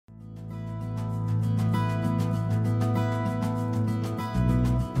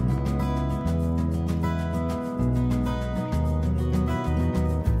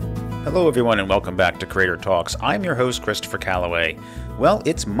Hello everyone and welcome back to Creator Talks. I'm your host Christopher Calloway. Well,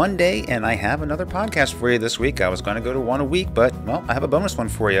 it's Monday and I have another podcast for you this week. I was going to go to one a week, but well, I have a bonus one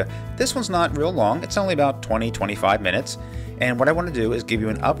for you. This one's not real long. It's only about 20-25 minutes. And what I want to do is give you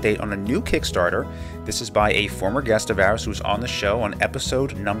an update on a new Kickstarter. This is by a former guest of ours who's on the show on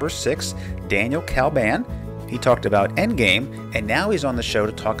episode number 6, Daniel Kalban. He talked about Endgame, and now he's on the show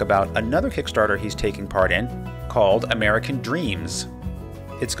to talk about another Kickstarter he's taking part in called American Dreams.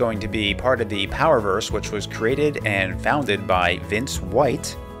 It's going to be part of the Powerverse, which was created and founded by Vince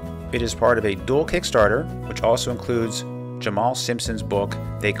White. It is part of a dual Kickstarter, which also includes Jamaal Simpson's book,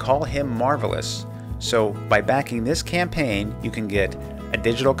 They Call Him Marvelous. So by backing this campaign, you can get a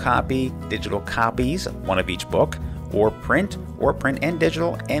digital copy, digital copies, one of each book, or print and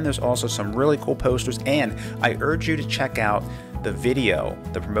digital, and there's also some really cool posters, and I urge you to check out the video,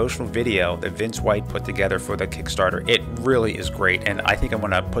 the promotional video that Vince White put together for the Kickstarter. It really is great, and I think I'm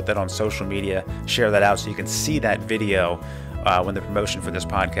going to put that on social media, share that out so you can see that video when the promotion for this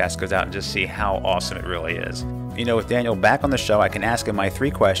podcast goes out and just see how awesome it really is. You know, with Daniel back on the show, I can ask him my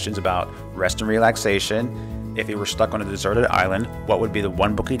 3 questions about rest and relaxation. If he were stuck on a deserted island, what would be the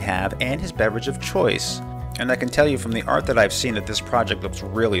one book he'd have, and his beverage of choice. And I can tell you from the art that I've seen that this project looks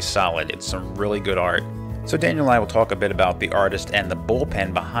really solid. It's some really good art. So Daniel and I will talk a bit about the artist and the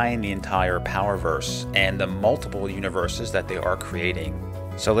bullpen behind the entire Powerverse and the multiple universes that they are creating.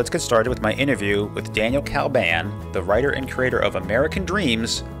 So let's get started with my interview with Daniel Kalban, the writer and creator of American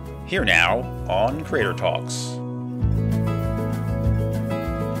Dreams, here now on Creator Talks.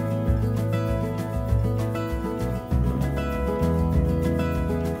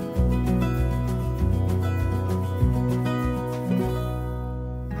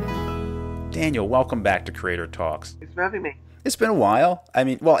 Daniel, welcome back to Creator Talks. Thanks for having me. It's been a while. I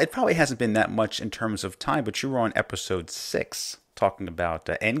mean, well, it probably hasn't been that much in terms of time, but you were on episode 6 talking about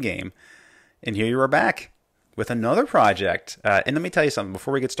Endgame, and here you are back with another project. And let me tell you something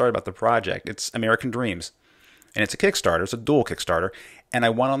before we get started about the project. It's American Dreams, and it's a Kickstarter. It's a dual Kickstarter, and I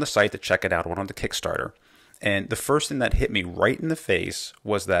went on the site to check it out. I went on the Kickstarter, and the first thing that hit me right in the face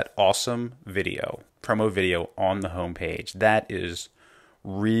was that awesome video, promo video on the homepage. That is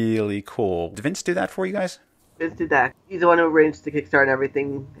really cool. Did Vince do that for you guys? Vince did that. He's the one who arranged the Kickstarter and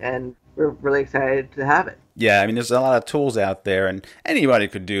everything, and we're really excited to have it. Yeah, I mean, there's a lot of tools out there, and anybody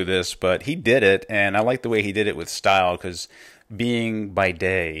could do this, but he did it, and I like the way he did it with style, because being by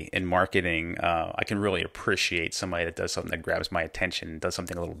day in marketing, I can really appreciate somebody that does something that grabs my attention, does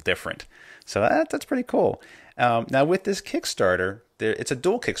something a little different. So that's pretty cool. Now, with this Kickstarter, it's a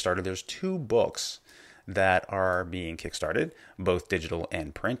dual Kickstarter. There's 2 books that are being kickstarted, both digital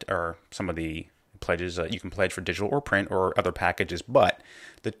and print, or some of the pledges you can pledge for digital or print or other packages, but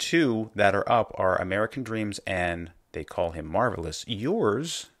the 2 that are up are American Dreams and They Call Him Marvelous.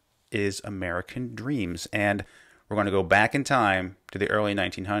 Yours is American Dreams, and we're going to go back in time to the early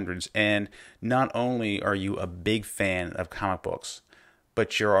 1900s, and not only are you a big fan of comic books,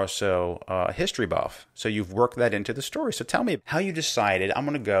 but you're also a history buff. So you've worked that into the story. So tell me how you decided, I'm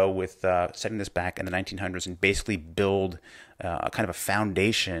going to go with setting this back in the 1900s and basically build a kind of a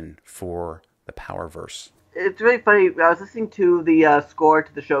foundation for the Powerverse. It's really funny. I was listening to the score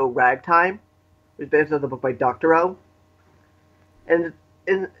to the show Ragtime, which is based on the book by Dr. O. And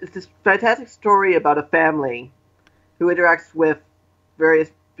it's this fantastic story about a family who interacts with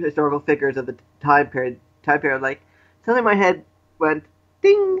various historical figures of the time period. Like, something in my head went,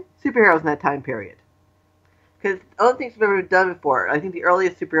 ding, superheroes in that time period. Because other things have never been done before. I think the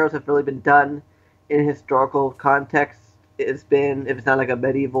earliest superheroes have really been done in a historical context. It's been, if it's not like a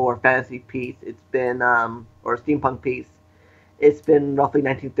medieval or fantasy piece, it's been, or a steampunk piece, it's been roughly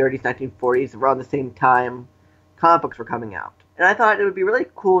 1930s, 1940s, around the same time comic books were coming out. And I thought it would be really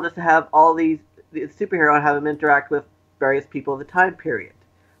cool just to have all these superheroes and have them interact with various people of the time period.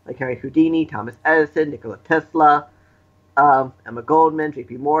 Like Harry Houdini, Thomas Edison, Nikola Tesla, Emma Goldman,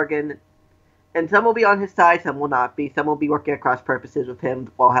 J.P. Morgan, and some will be on his side, some will not be. Some will be working at cross purposes with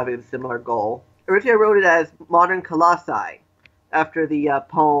him while having a similar goal. Originally, I wrote it as Modern Colossi, after the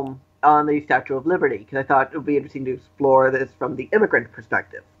poem on the Statue of Liberty, because I thought it would be interesting to explore this from the immigrant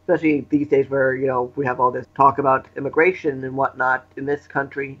perspective, especially these days where, you know, we have all this talk about immigration and whatnot in this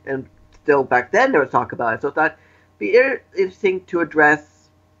country, and still back then there was talk about it. So I thought it'd be interesting to address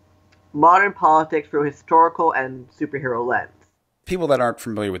modern politics through a historical and superhero lens. People that aren't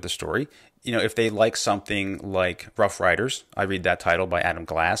familiar with the story, you know, if they like something like Rough Riders, I read that title by Adam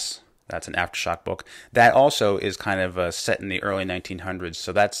Glass. That's an Aftershock book. That also is kind of set in the early 1900s.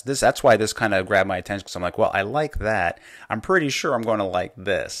 So that's why this kind of grabbed my attention, because I'm like, well, I like that. I'm pretty sure I'm going to like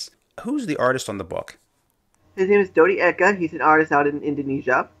this. Who's the artist on the book? His name is Dodi Eka. He's an artist out in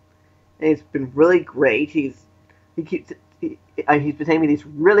Indonesia. and it's been really great. He's been sending me these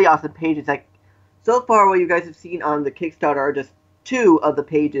really awesome pages. Like so far, what you guys have seen on the Kickstarter are just 2 of the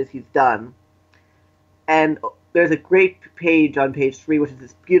pages he's done, and there's a great page on page 3, which is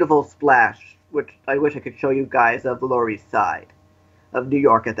this beautiful splash, which I wish I could show you guys, of the Lower East Side of New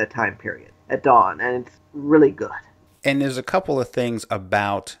York at that time period, at dawn, and it's really good. And there's a couple of things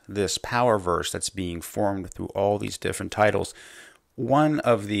about this Powerverse that's being formed through all these different titles. One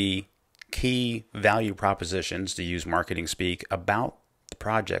of the key value propositions, to use marketing speak, about the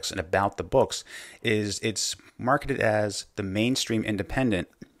projects and about the books is it's marketed as the mainstream independent,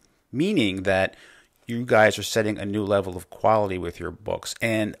 meaning that you guys are setting a new level of quality with your books.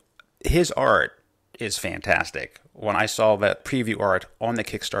 And his art is fantastic. When I saw that preview art on the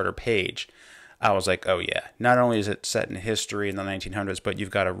Kickstarter page, I was like, oh yeah, not only is it set in history in the 1900s, but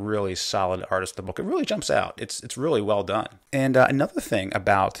you've got a really solid artist in the book. It really jumps out. It's really well done. And another thing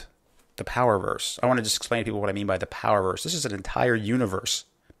about the Powerverse, I want to just explain to people what I mean by the Powerverse. This is an entire universe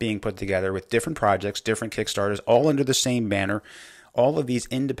being put together with different projects, different Kickstarters, all under the same banner. All of these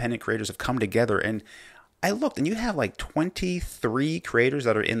independent creators have come together, and I looked, and you have like 23 creators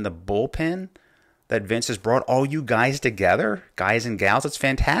that are in the bullpen that Vince has brought all you guys together, guys and gals. It's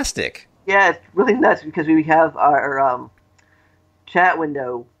fantastic. Yeah, it's really nuts because we have our chat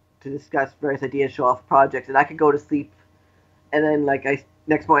window to discuss various ideas, show off projects, and I could go to sleep, and then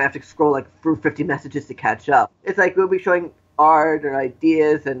next morning I have to scroll through 50 messages to catch up. It's like we'll be showing art and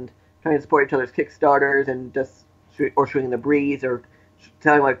ideas and trying to support each other's Kickstarters and just shooting the breeze or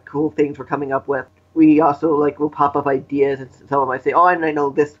telling what cool things we're coming up with. We also will pop up ideas, and someone might say, "Oh, and I know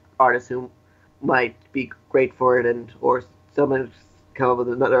this artist who might be great for it," or someone come up with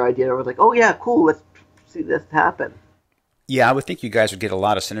another idea, and I was like, "Oh yeah, cool, let's see this happen." Yeah, I would think you guys would get a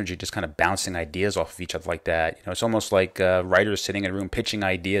lot of synergy just kind of bouncing ideas off of each other like that. It's almost like writers sitting in a room pitching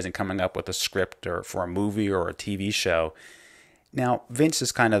ideas and coming up with a script or for a movie or a TV show. Now, Vince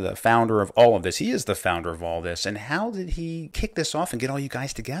is kind of the founder of all of this. He is the founder of all this. And how did he kick this off and get all you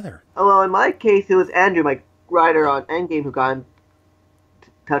guys together? Oh, well, in my case, it was Andrew, my writer on Endgame, who got in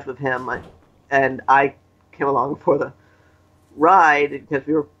touch with him. And I came along for the ride because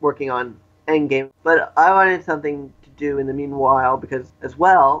we were working on Endgame. But I wanted something to do in the meanwhile as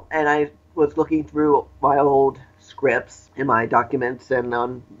well. And I was looking through my old scripts in my documents and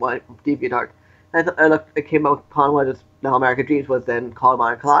on my DeviantArt. I came upon what is now American Dreams was then called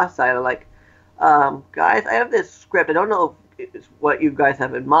my class. I was like, guys, I have this script. I don't know if it's what you guys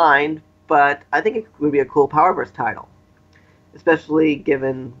have in mind, but I think it would be a cool Powerverse title, especially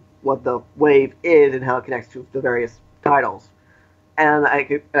given what the wave is and how it connects to the various titles. And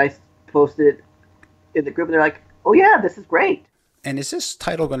I posted it in the group, and they're like, oh yeah, this is great. And is this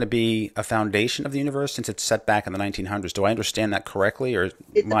title going to be a foundation of the universe since it's set back in the 1900s? Do I understand that correctly? Or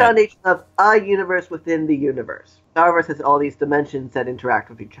it's the foundation of a universe within the universe. Powerverse has all these dimensions that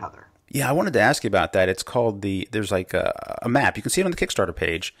interact with each other. Yeah, I wanted to ask you about that. It's called there's like a map. You can see it on the Kickstarter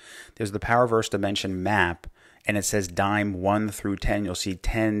page. There's the Powerverse dimension map, and it says dime 1 through 10. You'll see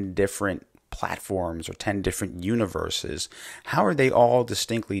 10 different platforms or 10 different universes. How are they all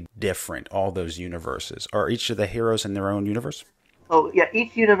distinctly different, all those universes? Are each of the heroes in their own universe? Oh, yeah,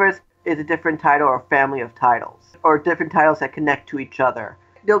 each universe is a different title or family of titles, or different titles that connect to each other.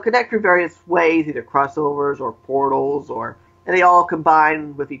 They'll connect through various ways, either crossovers or portals, and they all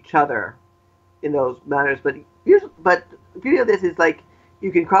combine with each other in those manners. But the beauty of this is,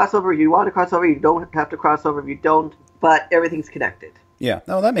 you can cross over if you want to cross over, you don't have to cross over if you don't, but everything's connected. Yeah,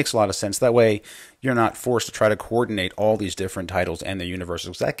 no, that makes a lot of sense. That way, you're not forced to try to coordinate all these different titles and their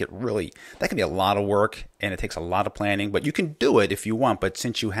universes. That can be a lot of work, and it takes a lot of planning. But you can do it if you want. But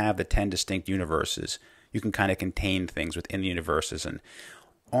since you have the 10 distinct universes, you can kind of contain things within the universes. And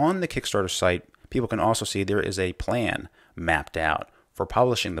on the Kickstarter site, people can also see there is a plan mapped out for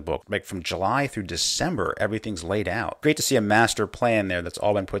publishing the book. Like from July through December, everything's laid out. Great to see a master plan there that's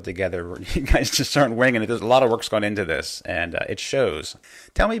all been put together. You guys just aren't winging it. There's a lot of work's gone into this, and it shows.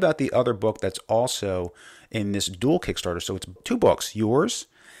 Tell me about the other book that's also in this dual Kickstarter. So it's 2 books, yours,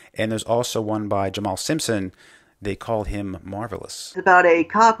 and there's also one by Jamaal Simposon. They call him Marvelous. It's about a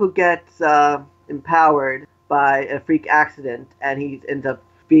cop who gets empowered by a freak accident, and he ends up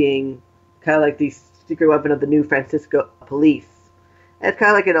being kind of like the secret weapon of the New Francisco police. And it's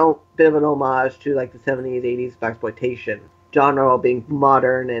kind of like a bit of an homage to the 70s, 80s blaxploitation genre, while being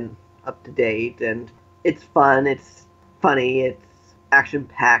modern and up to date. And it's fun, it's funny, it's action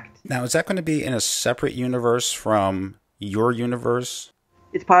packed. Now, is that going to be in a separate universe from your universe?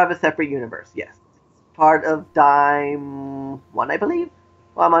 It's part of a separate universe, yes. It's part of Dime 1, I believe.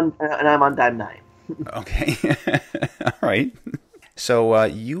 Well, I'm on Dime 9. Okay, all right. So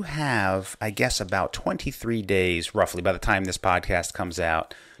you have, I guess, about 23 days, roughly, by the time this podcast comes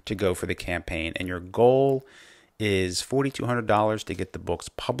out, to go for the campaign. And your goal is $4,200 to get the books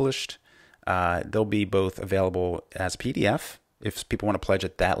published. They'll be both available as PDF, if people want to pledge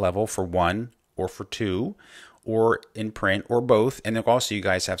at that level, for one or for two, or in print, or both. And then also you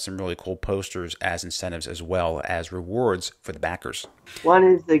guys have some really cool posters as incentives as well as rewards for the backers. One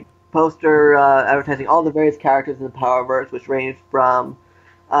is the poster advertising all the various characters in the Powerverse, which range from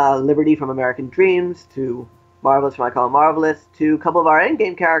Liberty from American Dreams to Marvelous from I Call Him Marvelous to a couple of our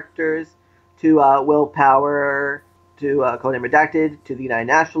endgame characters to Willpower to Codename Redacted to the United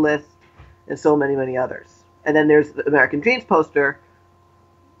Nationalists and so many, many others. And then there's the American Dreams poster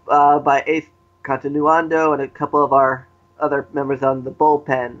by Ace Continuando and a couple of our other members on the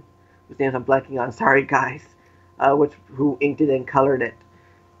bullpen, whose names I'm blanking on, sorry guys, who inked it and colored it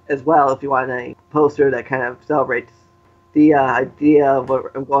as well, if you want a poster that kind of celebrates the idea of what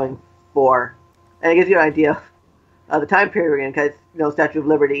I'm going for. And it gives you an idea of the time period we're in, because, Statue of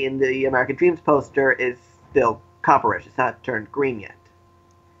Liberty in the American Dreams poster is still copperish. It's not turned green yet.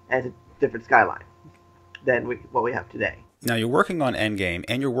 And it's a different skyline than what we have today. Now, you're working on Endgame,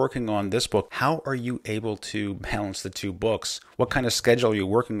 and you're working on this book. How are you able to balance the two books? What kind of schedule are you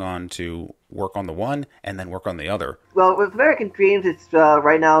working on to work on the one and then work on the other? Well, with American Dreams, it's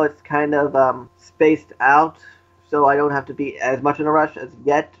right now it's kind of spaced out, so I don't have to be as much in a rush as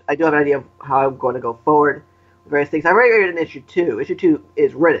yet. I do have an idea of how I'm going to go forward with various things. I've already written issue 2. Issue 2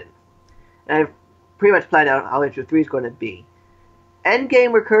 is written, and I've pretty much planned out how issue 3 is going to be.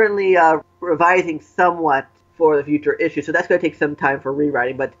 Endgame, we're currently revising somewhat for the future issue, so that's going to take some time for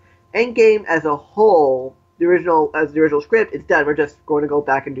rewriting. But Endgame as a whole, the original script, it's done. We're just going to go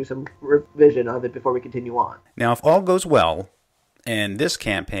back and do some revision of it before we continue on. Now, if all goes well, and this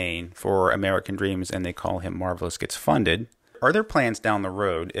campaign for American Dreams and They Call Him Marvelous gets funded, are there plans down the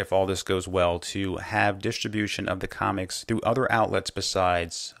road, if all this goes well, to have distribution of the comics through other outlets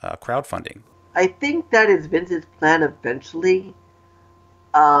besides crowdfunding? I think that is Vince's plan eventually.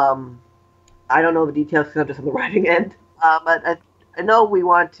 I don't know the details because I'm just on the writing end. But I know we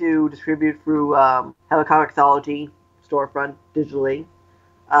want to distribute through have a Comixology storefront digitally.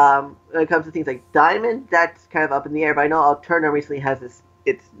 When it comes to things like Diamond, that's kind of up in the air. But I know Alterna recently has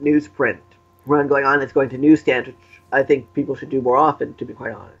its newsprint run going on. It's going to newsstands, which I think people should do more often, to be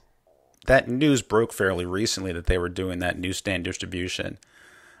quite honest. That news broke fairly recently that they were doing that newsstand distribution.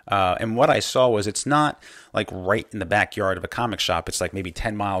 And what I saw was it's not like right in the backyard of a comic shop. It's like maybe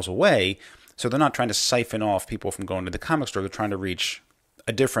 10 miles away. So they're not trying to siphon off people from going to the comic store. They're trying to reach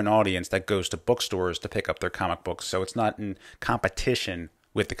a different audience that goes to bookstores to pick up their comic books. So it's not in competition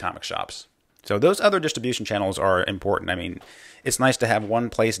with the comic shops. So those other distribution channels are important. I mean, it's nice to have one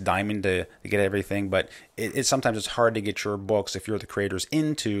place, Diamond, to get everything, but sometimes it's hard to get your books, if you're the creators,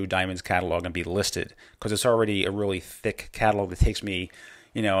 into Diamond's catalog and be listed, because it's already a really thick catalog that takes me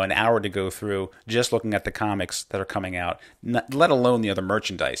an hour to go through just looking at the comics that are coming out, let alone the other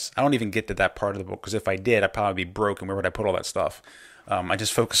merchandise. I don't even get to that part of the book, because if I did, I'd probably be broke, and where would I put all that stuff? I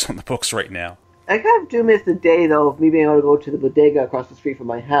just focus on the books right now. I kind of do miss the day, though, of me being able to go to the bodega across the street from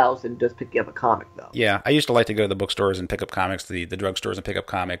my house and just pick up a comic, though. Yeah, I used to like to go to the bookstores and pick up comics, the drugstores and pick up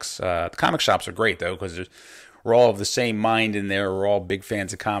comics. The comic shops are great, though, because we're all of the same mind in there. We're all big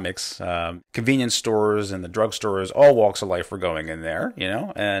fans of comics. Convenience stores and the drugstores, all walks of life, were going in there,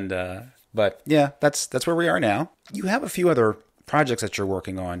 but yeah, that's where we are now. You have a few other projects that you're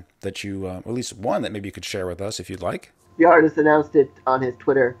working on that you, at least one that maybe you could share with us if you'd like. The artist announced it on his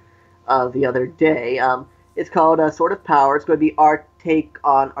Twitter the other day. It's called Sword of Power. It's going to be our take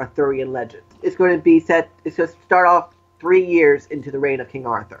on Arthurian legend. It's going to start off 3 years into the reign of King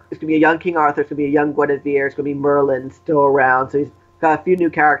Arthur. It's going to be a young King Arthur. It's going to be a young Guinevere. It's going to be Merlin still around. So he's got a few new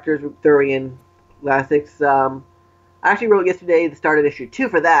characters, Arthurian classics. I actually wrote yesterday the start of issue 2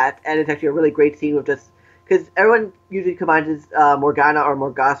 for that, and it's actually a really great scene with just, because everyone usually combines Morgana or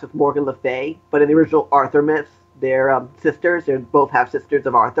Morgas with Morgan Le Fay, but in the original Arthur myths, they're sisters. They're both half-sisters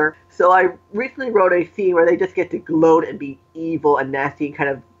of Arthur. So I recently wrote a scene where they just get to gloat and be evil and nasty and kind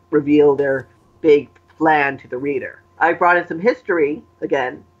of reveal their big plan to the reader. I brought in some history,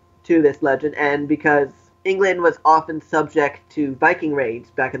 again, to this legend, and because England was often subject to Viking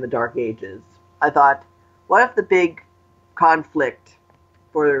raids back in the Dark Ages, I thought, what if the big conflict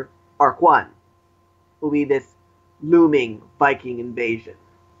for Arc 1 will be this looming Viking invasion?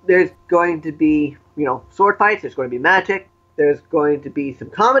 There's going to be, sword fights, there's going to be magic, there's going to be some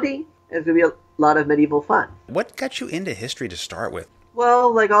comedy, and there's going to be a lot of medieval fun. What got you into history to start with?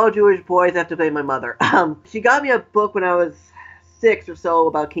 Well, like all Jewish boys, I have to blame my mother. She got me a book when I was 6 or so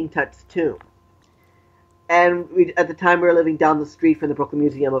about King Tut's tomb. And at the time we were living down the street from the Brooklyn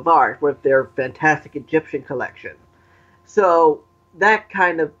Museum of Art with their fantastic Egyptian collection. So that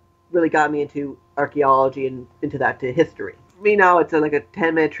kind of really got me into archaeology and into that to history. For me now, it's like a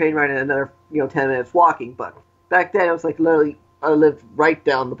 10-minute train ride and another 10 minutes walking. But back then, it was like literally I lived right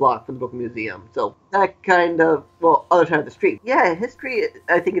down the block from the Brooklyn Museum. So that kind of, other side of the street. Yeah, history,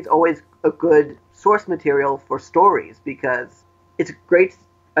 I think it's always a good source material for stories because it's a great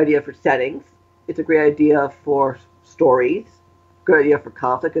idea for settings. It's a great idea for stories. Good idea for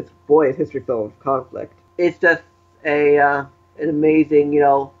conflict. Because boy, is history full of conflict. It's just an amazing,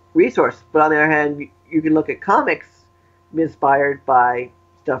 resource. But on the other hand, you can look at comics, be inspired by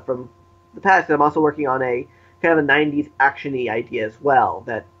stuff from the past. And I'm also working on a kind of a 90s action-y idea as well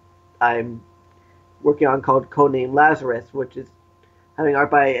that I'm working on called Codename Lazarus, which is having art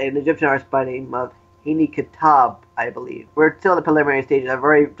by an Egyptian artist by the name of Hani Kitab, I believe. We're still in the preliminary stages. I've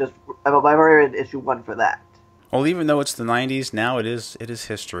already read issue 1 for that. Well, even though it's the 90s, now it is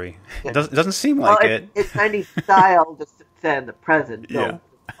history. It doesn't seem like it. It's 90s style, just set in the present. Yeah.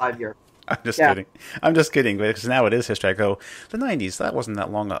 5 years. I'm just kidding. I'm just kidding, because now it is history. I go, the 90s, that wasn't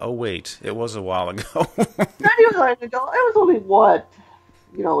that long ago. Oh, wait, it was a while ago. Not even long ago. I was only, in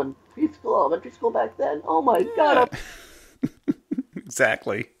preschool, elementary school back then. Oh, my God.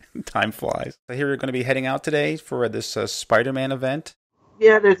 Exactly. Time flies. I hear you're going to be heading out today for this Spider-Man event.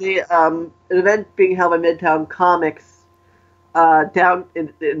 Yeah, there's an event being held by Midtown Comics down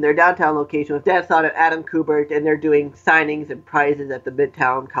in their downtown location with Dan Slott and Adam Kubert, and they're doing signings and prizes at the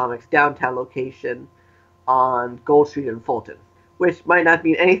Midtown Comics downtown location on Gold Street in Fulton, which might not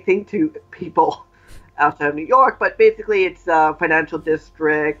mean anything to people outside of New York, but basically it's a financial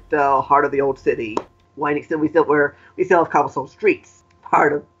district, heart of the old city. We still have cobblestone streets,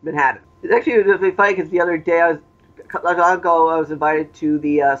 part of Manhattan. It's actually really funny because the other day I was invited to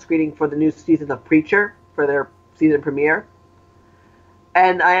the screening for the new season of Preacher for their season premiere.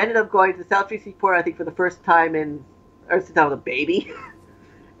 And I ended up going to South Street Seaport, I think, for the first time since I was a baby.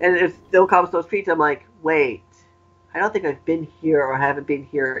 And there's still cobblestone streets. I'm like, wait, I don't think I've been here or haven't been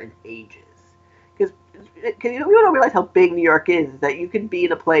here in ages. Because you don't realize how big New York is that you can be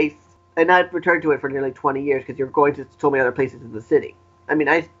in a place and not return to it for nearly 20 years because you're going to so many other places in the city. I mean,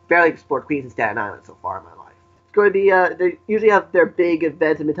 I barely explored Queens and Staten Island so far in my life. It's going to be, they usually have their big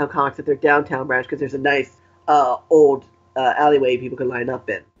events in Midtown Comics at their downtown branch because there's a nice old alleyway people can line up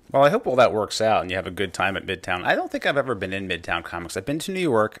in. Well, I hope all that works out and you have a good time at Midtown. I don't think I've ever been in Midtown Comics. I've been to New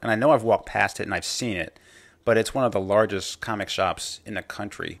York, and I know I've walked past it and I've seen it, but it's one of the largest comic shops in the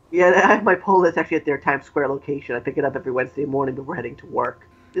country. Yeah, I have my pull list actually at their Times Square location. I pick it up every Wednesday morning before heading to work.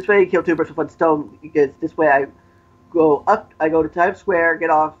 This way I kill two birds with one stone, because this way I go to Times Square, get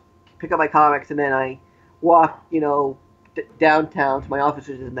off, pick up my comics, and then I walk, downtown to my office,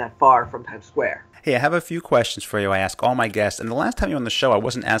 which isn't that far from Times Square. Hey, I have a few questions for you I ask all my guests, and the last time you were on the show, I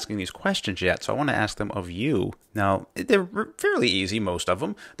wasn't asking these questions yet, so I want to ask them of you. Now, they're fairly easy, most of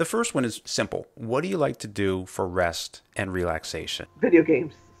them. The first one is simple. What do you like to do for rest and relaxation? Video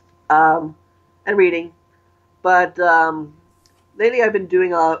games, and reading. But lately I've been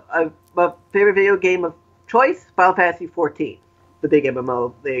doing my favorite video game of choice, Final Fantasy XIV, the big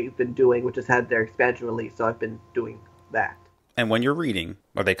MMO they've been doing, which has had their expansion release, so I've been doing that. And when you're reading,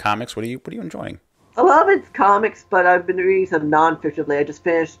 are they comics? What are you enjoying? A lot of it's comics, but I've been reading some nonfiction lately. I just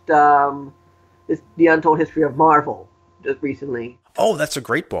finished The Untold History of Marvel just recently. Oh, that's a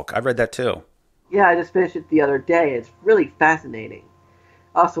great book. I read that too. Yeah, I just finished it the other day. It's really fascinating.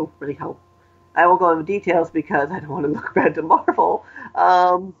 Also, really helpful. I won't go into details because I don't want to look bad to Marvel.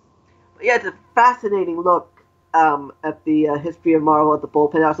 But yeah, it's a fascinating look at the history of Marvel at the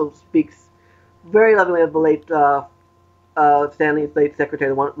bullpen. It also speaks very lovingly of the late Stanley's late secretary,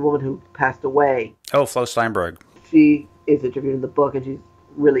 the woman who passed away. Oh, Flo Steinberg. She is interviewed in the book, and she's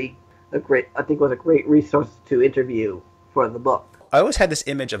really a great resource to interview for the book. I always had this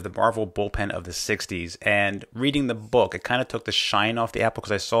image of the Marvel bullpen of the 60s, and reading the book, it kind of took the shine off the apple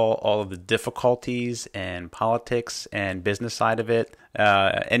because I saw all of the difficulties and politics and business side of it.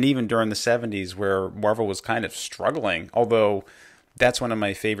 And even during the 70s where Marvel was kind of struggling, although that's one of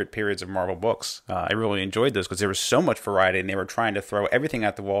my favorite periods of Marvel books. I really enjoyed those because there was so much variety and they were trying to throw everything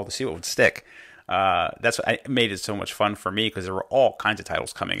at the wall to see what would stick. That's what made it so much fun for me because there were all kinds of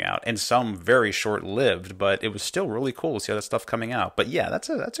titles coming out and some very short-lived, but it was still really cool to see all that stuff coming out. But yeah, that's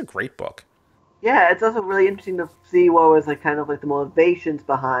a great book. Yeah, it's also really interesting to see what was the motivations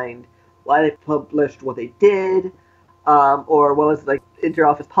behind why they published what they did, or what was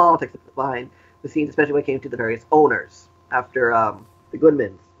inter-office politics behind the scenes, especially when it came to the various owners after the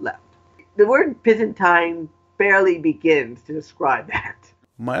Goodmans left. The word Byzantine barely begins to describe that.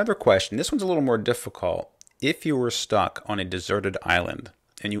 My other question, this one's a little more difficult. If you were stuck on a deserted island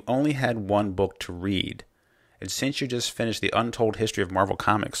and you only had one book to read, and since you just finished The Untold History of Marvel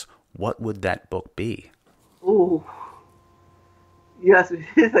Comics, what would that book be? Ooh. Yes,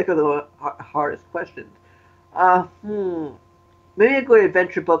 it's like one of the hardest questions. Maybe a good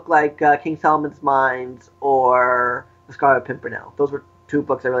adventure book like King Solomon's Mines or The Scarlet Pimpernel. Those were two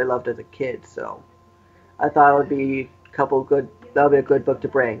books I really loved as a kid, so I thought it would be that would be a good book to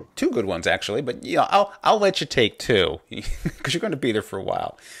bring. Two good ones, actually, but yeah, I'll let you take two, because you're going to be there for a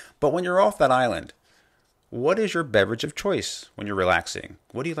while. But when you're off that island, what is your beverage of choice when you're relaxing?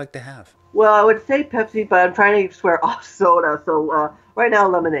 What do you like to have? Well, I would say Pepsi, but I'm trying to swear off soda, so right now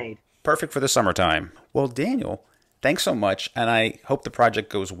lemonade. Perfect for the summertime. Well, Daniel, thanks so much, and I hope the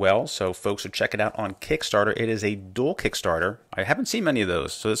project goes well, so folks should check it out on Kickstarter. It is a dual Kickstarter. I haven't seen many of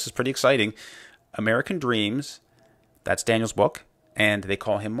those, so this is pretty exciting. American Dreams, that's Daniel's book, and They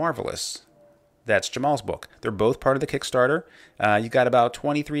Call Him Marvelous. That's Jamaal's book. They're both part of the Kickstarter. You got about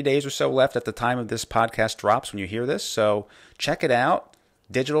 23 days or so left at the time of this podcast drops when you hear this, so check it out.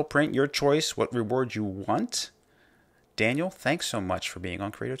 Digital print, your choice, what reward you want. Daniel, thanks so much for being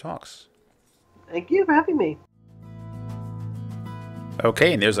on Creator Talks. Thank you for having me.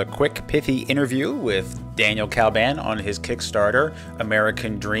 Okay, and there's a quick, pithy interview with Daniel Kalban on his Kickstarter,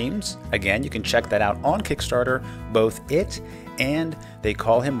 American Dreams. Again, you can check that out on Kickstarter, both it and They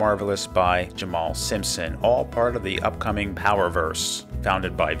Call Him Marvelous by Jamaal Simposon, all part of the upcoming Powerverse,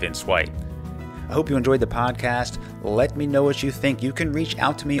 founded by Vince White. I hope you enjoyed the podcast. Let me know what you think. You can reach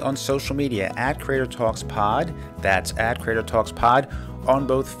out to me on social media at Creator Talks Pod. That's at Creator Talks Pod on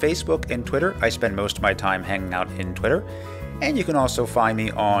both Facebook and Twitter. I spend most of my time hanging out in Twitter. And you can also find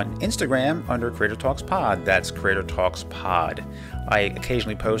me on Instagram under Creator Talks Pod. That's Creator Talks Pod. I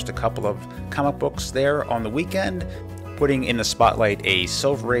occasionally post a couple of comic books there on the weekend, putting in the spotlight a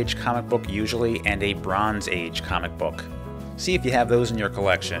Silver Age comic book usually and a Bronze Age comic book. See if you have those in your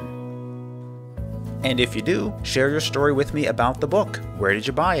collection. And if you do, share your story with me about the book. Where did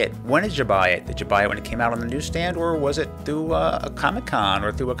you buy it? When did you buy it? Did you buy it when it came out on the newsstand, or was it through a Comic-Con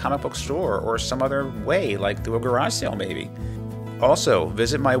or through a comic book store or some other way, like through a garage sale maybe? Also,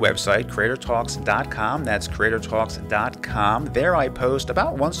 visit my website, creatortalks.com. That's creatortalks.com. There I post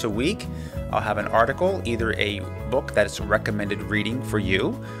about once a week. I'll have an article, either a book that's recommended reading for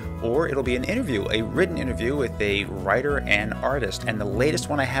you, or it'll be an interview, a written interview with a writer and artist. And the latest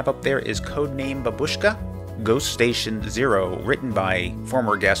one I have up there is Codename Babushka, Ghost Station Zero, written by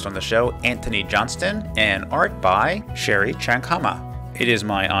former guest on the show, Anthony Johnston, and art by Sherry Chankama. It is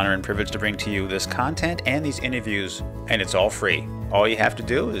my honor and privilege to bring to you this content and these interviews, and it's all free. All you have to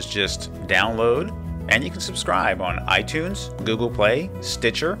do is just download, and you can subscribe on iTunes, Google Play,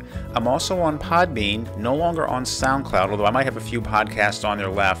 Stitcher. I'm also on Podbean, no longer on SoundCloud, although I might have a few podcasts on there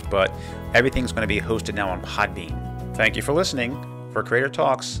left, but everything's going to be hosted now on Podbean. Thank you for listening. For Creator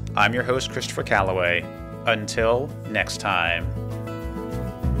Talks, I'm your host, Christopher Calloway. Until next time.